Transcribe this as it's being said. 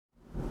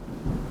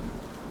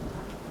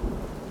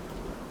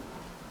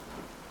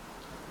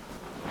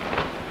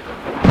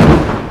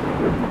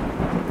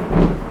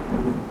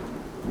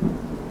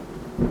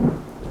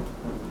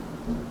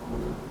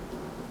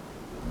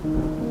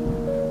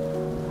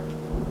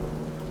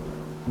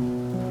मैं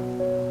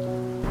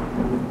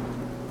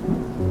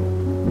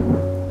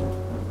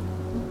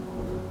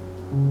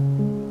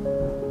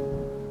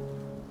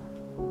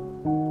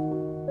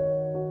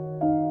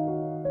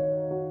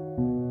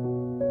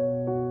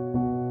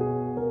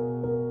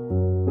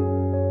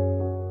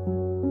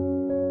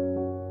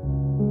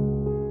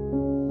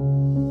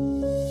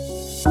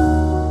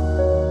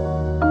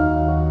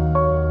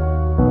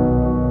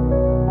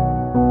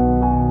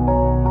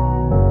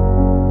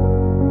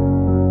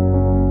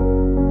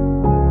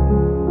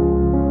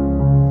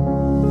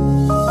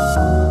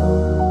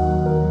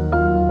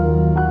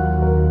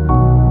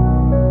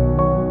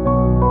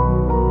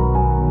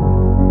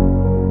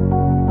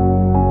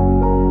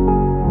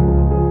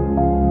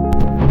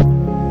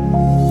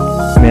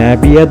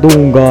भी ये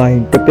दूंगा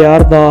हिंट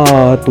प्यार दा,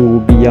 तू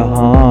भी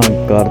यहाँ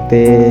कर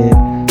दे।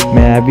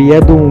 मैं भी ये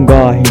दूंगा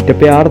हिंट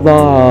प्यार दा,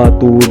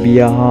 तू भी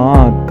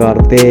यहाँ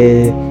कर दे।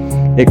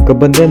 एक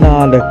बंदे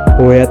नाल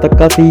होया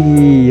धक्का सी,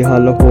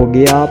 हल हो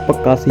गया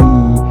पक्का सी।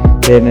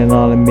 तेरे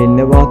नाल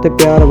मिलने वास्ते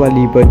प्यार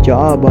वाली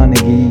वजह बन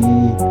गई।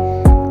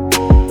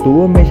 तू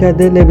हमेशा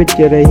दिल विच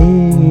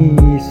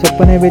रही,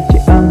 सपने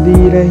विच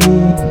आंदी रही।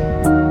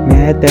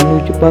 मैं तेनू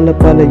च पल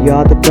पल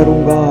याद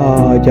करूंगा,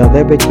 याद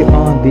विच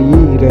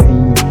आंदी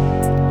रही।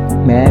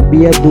 मैं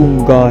भी ये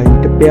दूंगा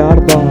हिंट प्यार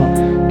दा,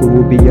 तू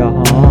भी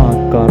यहाँ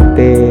कर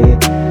दे।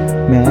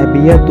 मैं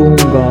भी ये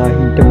दूंगा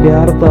हिंट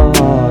प्यार दा,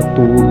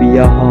 तू भी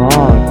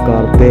यहाँ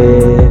कर दे।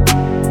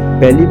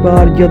 पहली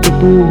बार जद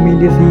तू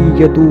मिली सी,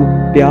 जदू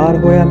प्यार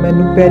होया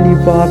मैनू पहली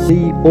बार सी,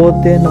 ओ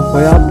दिन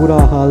होया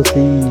बुरा हाल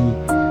सी,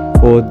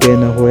 ओ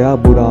दिन होया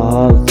बुरा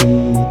हाल सी।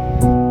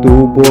 तू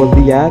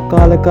बोलदी है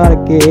कॉल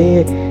करके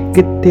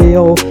कित्थे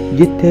हो,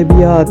 जिथे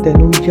भी आ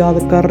तेनू याद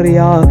कर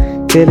रहा।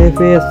 तेरे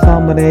फेस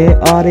सामने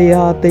आ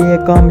रहा, ते ये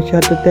काम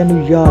छट तेनू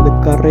याद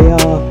कर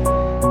रहा।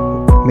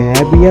 मैं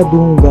भी ये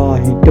दूंगा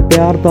हिंट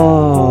प्यार दा,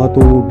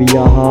 तू भी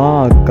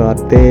यहाँ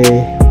कर दे।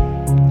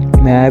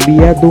 मैं भी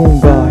ये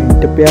दूंगा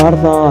हिंट प्यार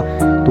दा,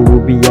 तू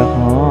भी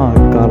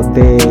यहाँ कर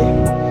दे।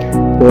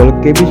 बोल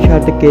के भी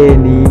छट के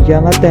नहीं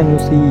जाना तेनू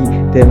सी,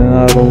 तेरे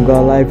नाल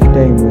रहूंगा लाइफ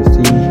टाइम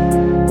सी।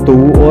 तू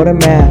और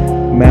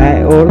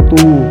मैं और तू,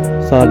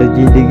 सारी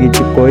जिंदगी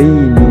च कोई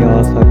नहीं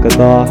आ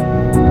सकदा।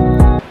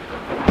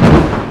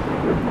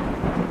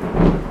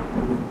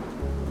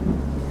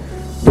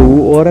 तू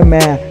और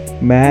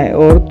मैं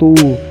और तू,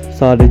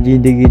 सारी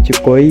जिंदगी च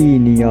कोई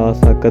नहीं आ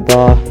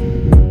सकदा।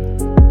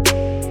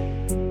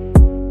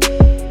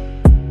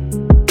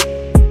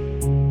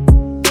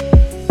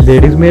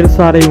 लेडीज मेरे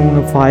सारे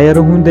हुण फायर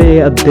हुंदे,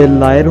 अद्धे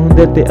लायर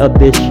हुंदे ते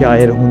अद्धे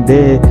शायर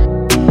हुंदे।